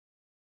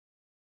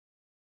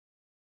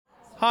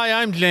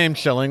Hi, I'm James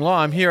Shillinglaw.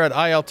 I'm here at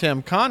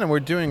ILTM Con, and we're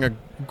doing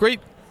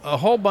a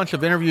whole bunch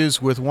of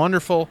interviews with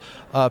wonderful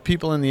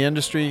people in the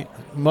industry,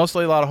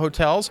 mostly a lot of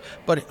hotels.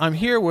 But I'm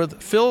here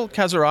with Phil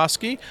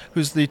Kaczorowski,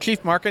 who's the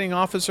Chief Marketing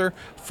Officer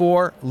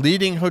for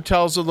Leading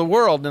Hotels of the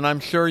World. And I'm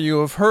sure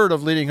you have heard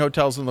of Leading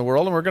Hotels in the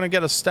World. And we're going to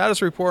get a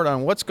status report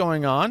on what's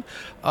going on,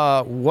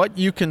 what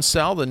you can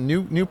sell, the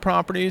new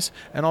properties,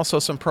 and also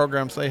some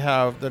programs they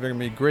have that are going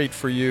to be great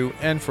for you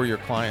and for your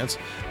clients.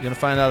 You're going to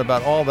find out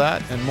about all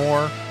that and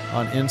more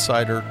on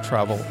Insider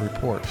Travel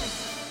Report.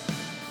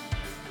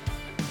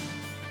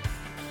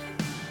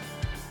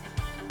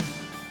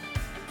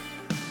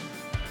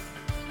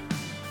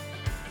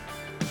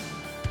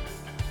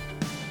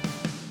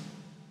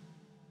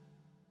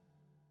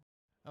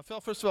 Phil,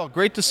 first of all,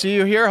 great to see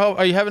you here.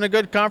 Are you having a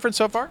good conference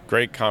so far?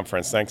 Great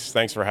conference.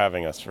 Thanks for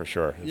having us, for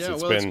sure.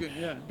 It's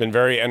been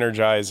very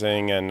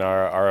energizing, and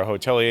our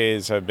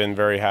hoteliers have been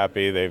very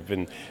happy. They've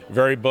been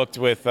very booked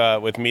with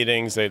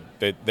meetings.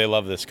 They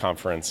love this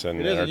conference.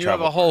 And you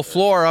have a whole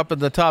floor up at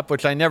the top,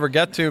 which I never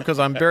get to because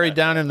I'm buried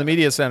down in the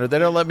media center. They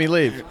don't let me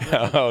leave.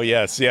 Oh,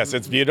 yes.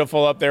 It's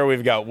beautiful up there.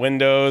 We've got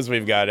windows.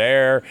 We've got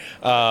air.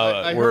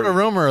 I heard a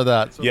rumor of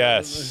that. So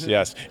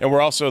yes. And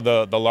we're also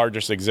the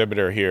largest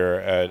exhibitor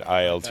here at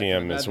ILTM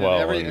as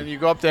well. And you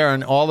go up there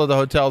and all of the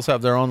hotels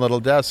have their own little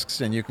desks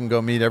and you can go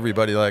meet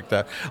everybody like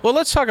that. Well,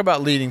 let's talk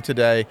about Leading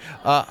today.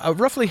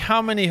 Roughly how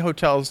many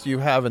hotels do you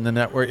have in the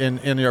network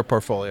in your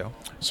portfolio?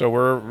 So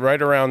we're right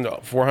around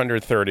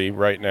 430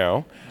 right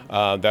now.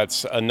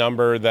 That's a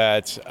number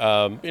that,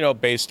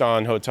 based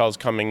on hotels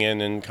coming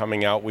in and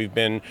coming out, we've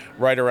been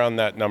right around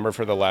that number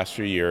for the last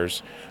few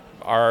years.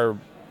 Our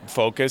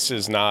focus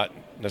is not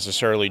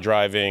necessarily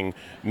driving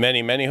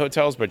many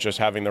hotels, but just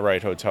having the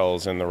right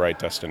hotels in the right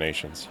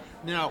destinations.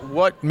 Now,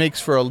 what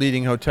makes for a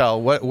leading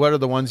hotel? What are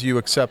the ones you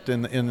accept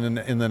in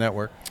the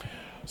network?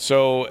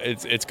 So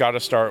it's got to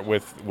start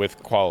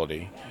with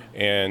quality.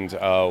 And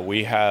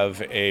we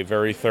have a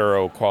very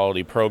thorough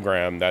quality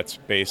program that's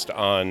based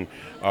on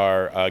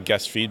our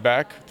guest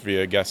feedback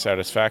via guest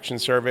satisfaction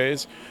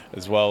surveys,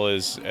 as well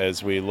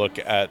as we look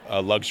at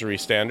luxury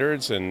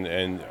standards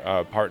and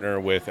partner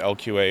with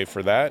LQA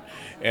for that.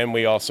 And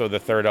we also, the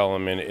third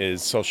element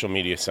is social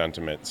media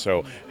sentiment.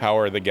 So how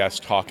are the guests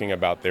talking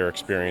about their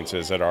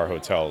experiences at our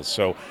hotels?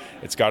 So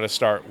it's got to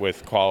start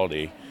with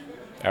quality.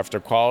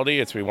 After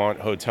quality, we want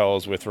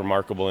hotels with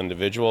remarkable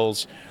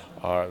individuals.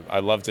 I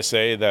love to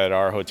say that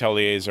our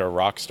hoteliers are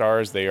rock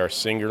stars. They are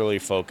singularly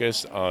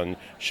focused on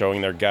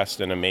showing their guests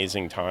an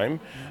amazing time.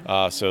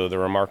 So the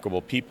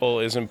remarkable people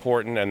is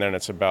important, and then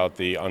it's about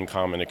the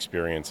uncommon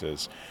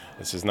experiences.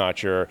 This is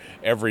not your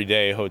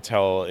everyday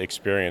hotel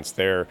experience.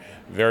 They're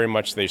very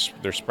much,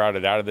 they're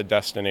sprouted out of the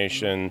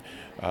destination.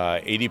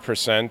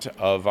 80%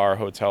 of our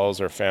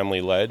hotels are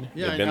family-led.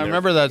 Yeah, I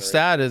remember that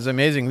stat is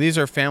amazing. These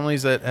are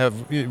families that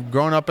have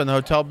grown up in the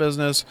hotel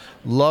business,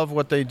 love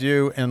what they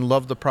do, and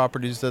love the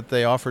properties that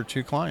they offer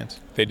to clients.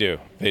 They do.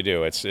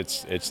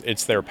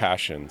 It's their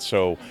passion.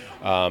 So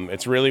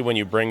it's really when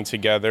you bring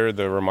together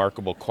the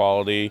remarkable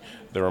quality,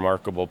 the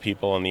remarkable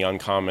people, and the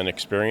uncommon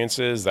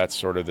experiences, that's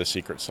sort of the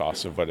secret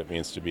sauce of what it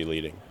means to be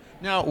leading.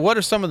 Now, what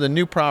are some of the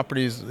new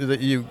properties that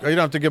you don't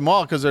have to give them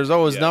all because there's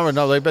always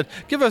but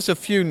give us a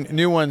few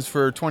new ones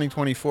for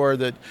 2024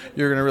 that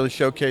you're going to really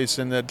showcase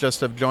and that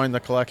just have joined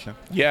the collection.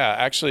 Yeah,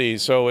 actually,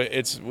 so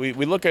we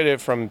look at it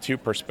from two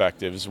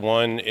perspectives.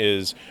 One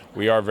is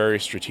we are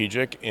very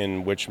strategic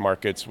in which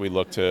markets we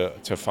look to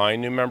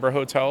find new member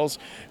hotels,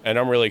 and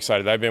I'm really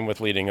excited. I've been with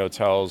Leading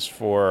Hotels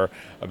for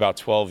about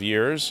 12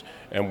 years,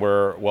 and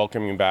we're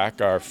welcoming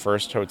back our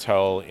first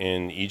hotel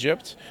in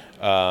Egypt.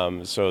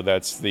 So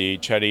that's the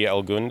Chedi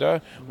El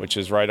Gunda, which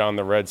is right on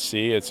the Red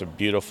Sea. It's a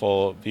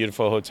beautiful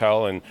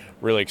hotel, and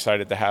really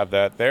excited to have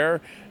that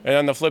there. And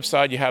on the flip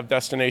side, you have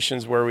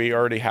destinations where we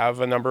already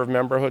have a number of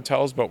member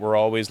hotels, but we're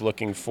always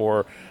looking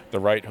for the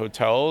right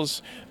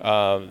hotels,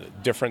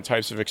 different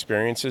types of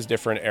experiences,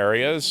 different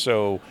areas.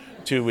 So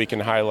two we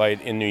can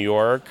highlight in New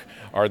York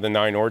are the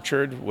Nine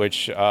Orchard,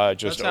 which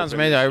just that sounds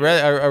amazing. I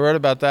read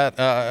about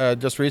that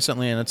just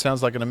recently, and it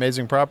sounds like an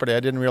amazing property. I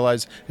didn't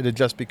realize it had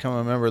just become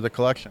a member of the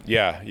collection.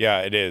 Yeah,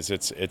 it is.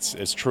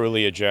 It's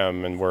truly a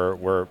gem, and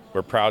we're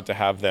proud to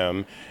have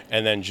them.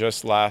 And then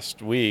just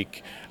last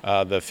week,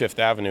 the Fifth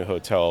Avenue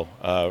Hotel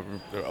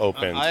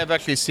opened. I have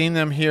actually seen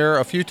them here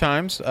a few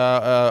times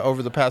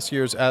over the past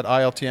years at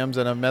ILTMs,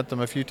 and I've met them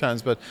a few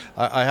times. But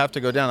I have to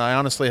go down. I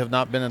honestly have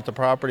not been at the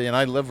property, and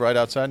I live right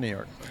outside New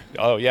York.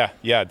 Oh yeah,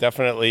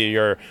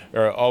 definitely. You're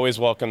always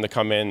welcome to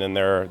come in, and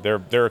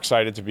they're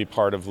excited to be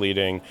part of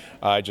Leading.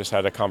 I just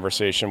had a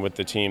conversation with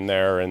the team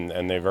there,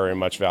 and they very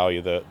much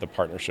value the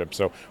partnership.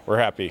 So we're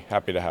happy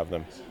to have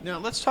them. Now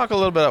let's talk a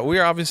little bit. We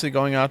are obviously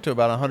going out to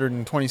about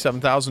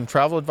 127,000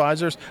 travel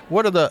advisors.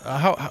 What are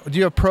how do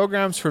you have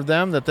programs for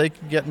them that they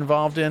can get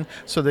involved in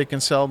so they can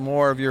sell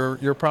more of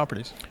your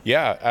properties?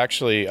 Yeah,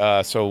 actually.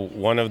 So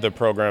one of the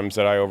programs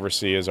that I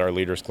oversee is our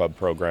Leaders Club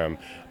program.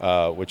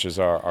 which is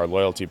our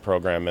loyalty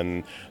program.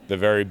 And the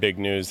very big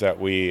news that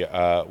we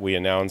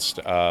announced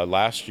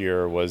last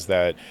year was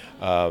that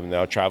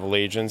now travel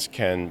agents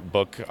can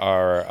book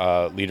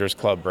our Leaders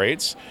Club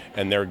rates,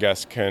 and their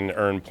guests can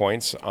earn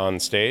points on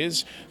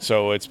stays.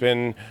 So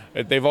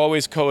they've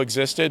always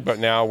coexisted, but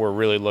now we're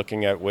really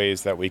looking at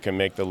ways that we can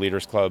make the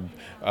Leaders Club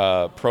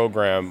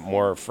program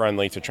more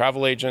friendly to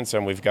travel agents,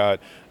 and we've got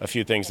a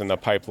few things in the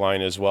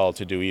pipeline as well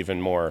to do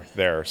even more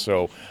there.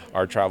 So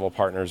our travel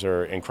partners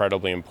are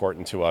incredibly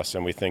important to us,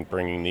 and we think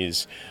bringing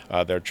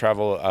their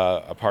travel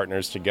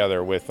partners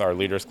together with our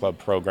Leaders Club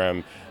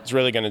program is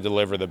really going to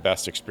deliver the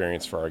best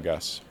experience for our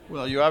guests.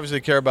 Well, you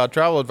obviously care about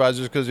travel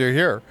advisors because you're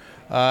here,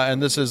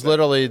 and this is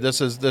literally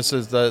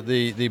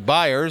the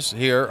buyers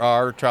here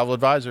are travel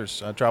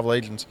advisors, travel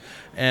agents,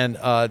 and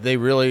they're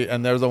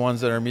the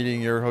ones that are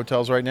meeting your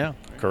hotels right now.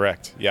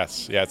 Correct.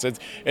 Yes.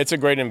 It's a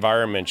great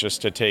environment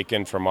just to take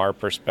in from our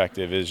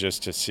perspective, is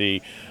just to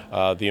see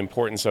the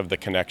importance of the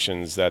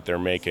connections that they're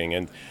making.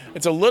 And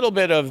it's a little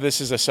bit of, this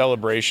is a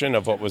celebration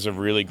of what was a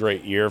really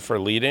great year for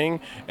leading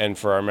and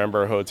for our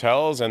member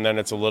hotels. And then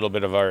it's a little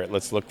bit of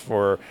let's look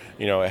for,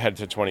 ahead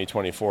to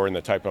 2024 and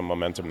the type of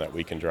momentum that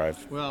we can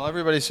drive. Well,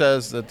 everybody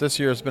says that this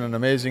year has been an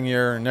amazing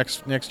year.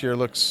 Next year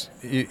looks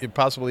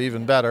possibly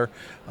even better.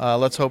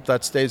 Let's hope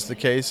that stays the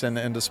case.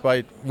 And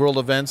despite world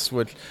events,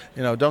 which,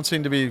 don't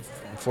seem to be,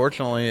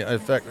 fortunately,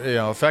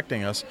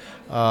 affecting us,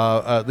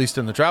 at least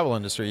in the travel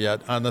industry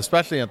yet, and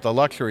especially at the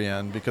luxury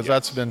end, because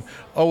that's been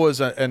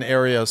always an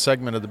area, a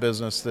segment of the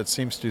business that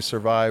seems to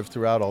survive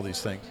throughout all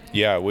these things.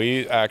 Yeah,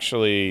 we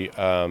actually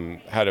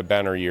had a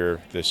banner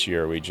year this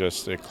year. We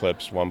just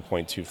eclipsed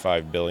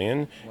 $1.25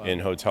 billion in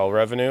hotel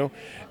revenue,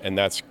 and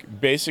that's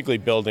basically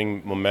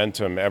building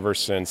momentum ever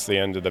since the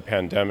end of the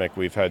pandemic.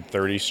 We've had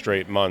 30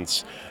 straight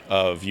months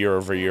of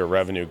year-over-year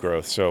revenue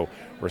growth. So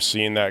we're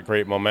seeing that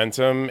great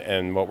momentum,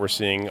 and what we're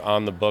seeing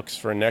on the books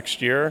for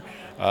next year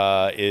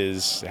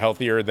is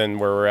healthier than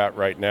where we're at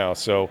right now.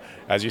 So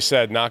as you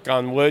said, knock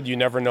on wood, you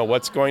never know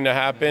what's going to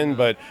happen,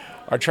 but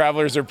our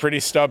travelers are pretty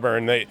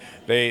stubborn.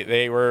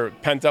 They were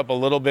pent up a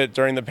little bit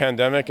during the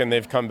pandemic, and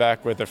they've come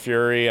back with a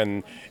fury.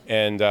 And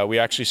we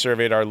actually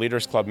surveyed our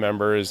Leaders Club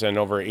members, and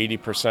over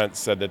 80%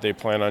 said that they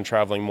plan on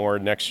traveling more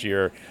next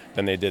year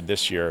than they did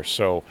this year.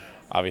 So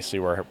obviously,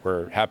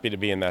 we're happy to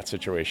be in that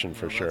situation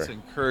for sure. That's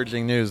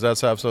encouraging news.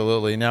 That's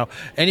absolutely. Now,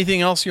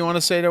 anything else you want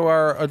to say to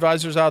our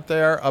advisors out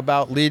there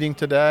about leading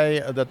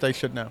today that they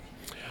should know?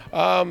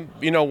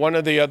 One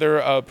of the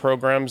other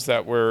programs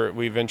that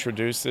we've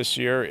introduced this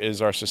year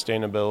is our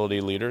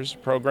Sustainability Leaders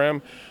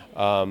program.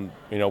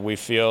 We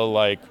feel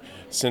like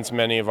since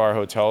many of our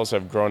hotels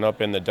have grown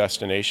up in the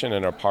destination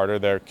and are part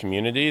of their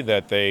community,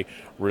 that they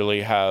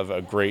really have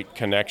a great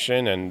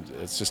connection, and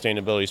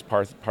sustainability is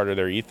part of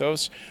their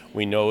ethos.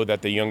 We know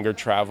that the younger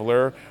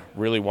traveler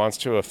really wants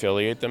to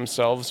affiliate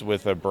themselves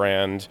with a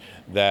brand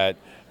that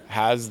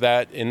has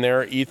that in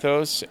their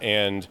ethos,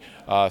 and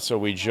so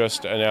we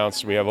just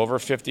announced we have over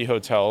 50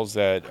 hotels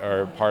that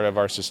are part of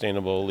our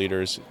Sustainable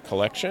Leaders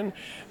collection,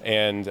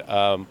 and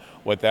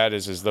what that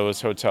is those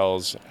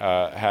hotels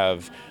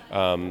have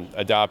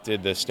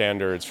adopted the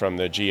standards from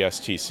the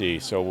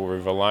GSTC. So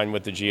we've aligned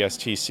with the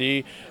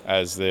GSTC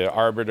as the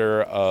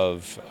arbiter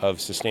of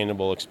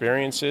sustainable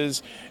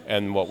experiences,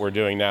 and what we're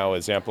doing now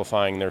is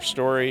amplifying their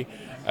story,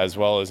 as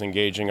well as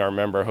engaging our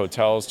member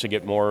hotels to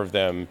get more of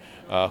them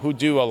who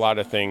do a lot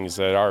of things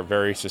that are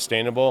very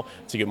sustainable,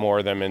 to get more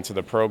of them into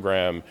the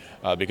program,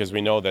 because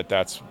we know that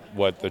that's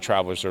what the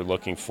travelers are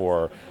looking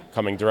for,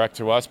 coming direct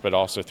to us, but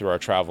also through our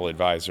travel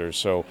advisors.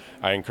 So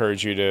I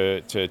encourage you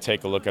to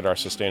take a look at our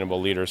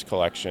Sustainable Leaders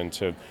collection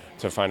to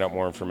find out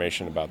more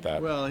information about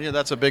that. Well, yeah,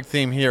 that's a big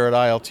theme here at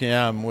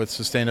ILTM with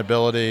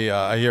sustainability.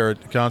 I hear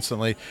it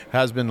constantly,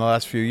 has been the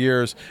last few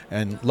years,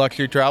 and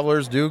luxury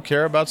travelers do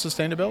care about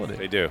sustainability.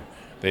 They do.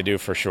 They do,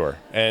 for sure.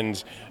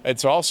 And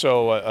it's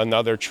also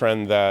another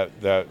trend that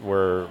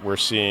we're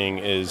seeing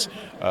is,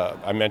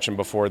 I mentioned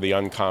before, the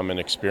uncommon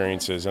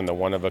experiences and the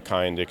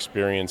one-of-a-kind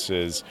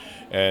experiences.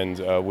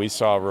 And we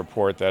saw a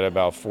report that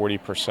about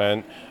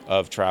 40%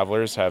 of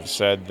travelers have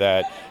said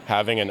that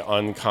having an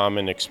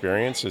uncommon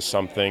experience is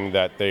something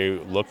that they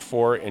look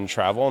for in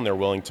travel, and they're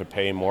willing to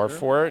pay more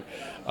for it.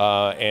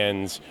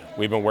 And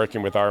we've been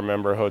working with our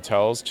member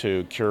hotels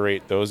to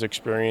curate those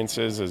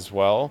experiences as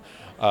well.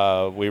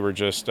 We were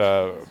just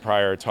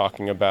prior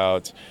talking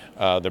about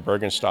the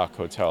Bergenstock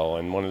Hotel,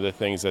 and one of the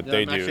things that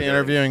they do. I'm actually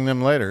interviewing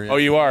them later. Yeah. Oh,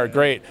 you are?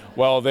 Great.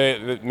 Well,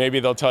 maybe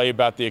they'll tell you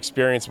about the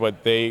experience.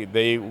 What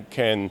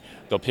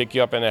they'll pick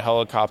you up in a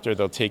helicopter,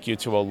 they'll take you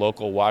to a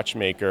local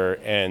watchmaker,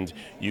 and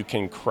you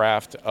can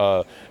craft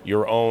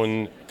your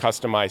own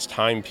customized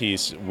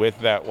timepiece with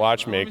that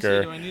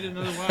watchmaker. Do I need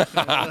another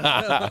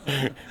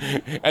watchmaker?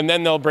 And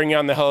then they'll bring you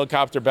on the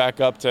helicopter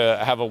back up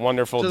to have a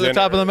wonderful dinner. To the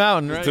top of the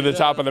mountain, right? To the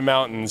top of the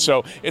mountain.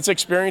 So it's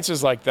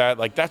experiences like that.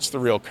 Like, that's the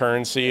real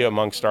currency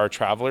amongst our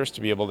travelers,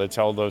 to be able to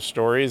tell those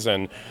stories.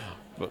 And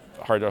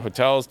Heart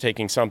Hotels,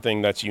 taking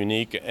something that's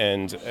unique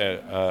and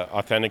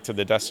authentic to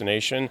the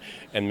destination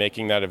and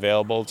making that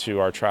available to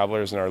our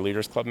travelers and our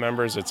Leaders Club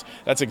members.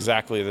 That's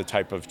exactly the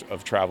type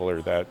of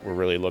traveler that we're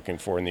really looking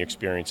for and the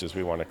experiences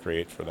we want to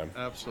create for them.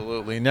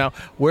 Absolutely. Now,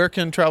 where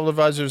can travel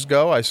advisors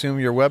go? I assume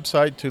your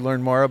website to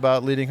learn more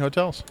about leading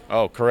hotels.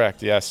 Oh,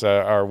 correct. Yes,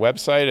 our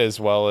website, as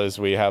well as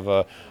we have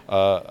a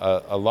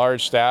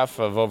large staff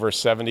of over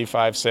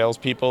 75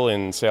 salespeople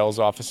in sales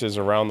offices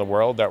around the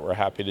world that we're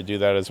happy to do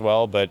that as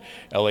well. But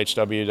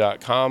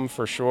LHW.com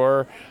for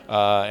sure,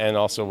 and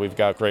also we've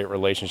got great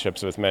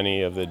relationships with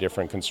many of the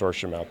different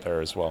consortium out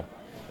there as well.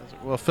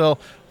 Well, Phil,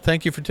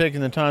 thank you for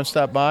taking the time to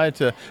stop by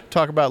to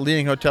talk about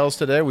leading hotels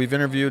today. We've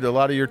interviewed a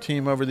lot of your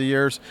team over the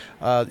years.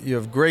 You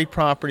have great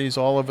properties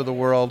all over the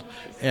world,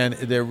 and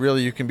they're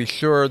really, you can be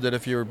sure that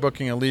if you're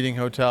booking a leading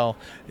hotel,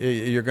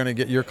 you're going to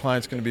get, your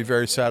client's going to be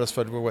very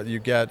satisfied with what you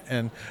get,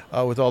 and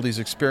with all these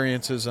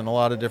experiences and a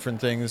lot of different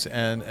things,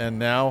 and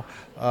now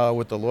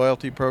with the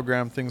loyalty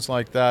program, things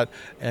like that,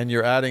 and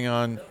you're adding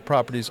on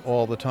properties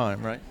all the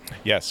time, right?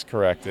 Yes,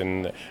 correct.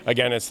 And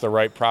again, it's the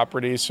right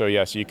property, so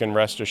yes, you can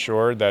rest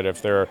assured that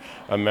if they're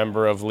a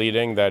member of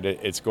Leading, that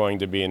it's going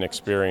to be an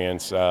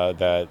experience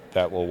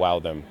that will wow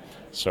them.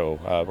 So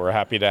we're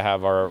happy to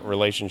have our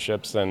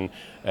relationships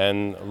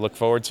and look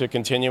forward to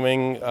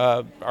continuing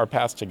our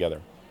path together.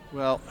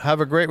 Well,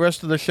 have a great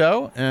rest of the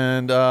show,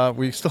 and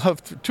we still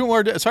have 2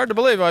 more days. It's hard to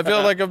believe. I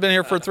feel like I've been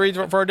here for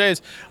 4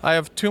 days. I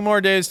have 2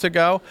 more days to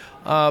go,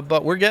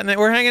 but we're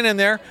hanging in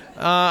there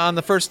on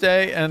the first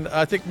day, and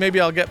I think maybe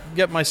I'll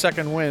get my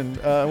second win.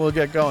 We'll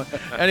get going.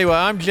 Anyway,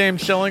 I'm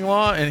James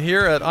Shillinglaw, and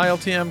here at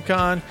ILTM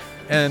Con,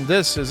 and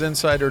this is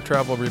Insider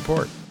Travel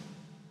Report.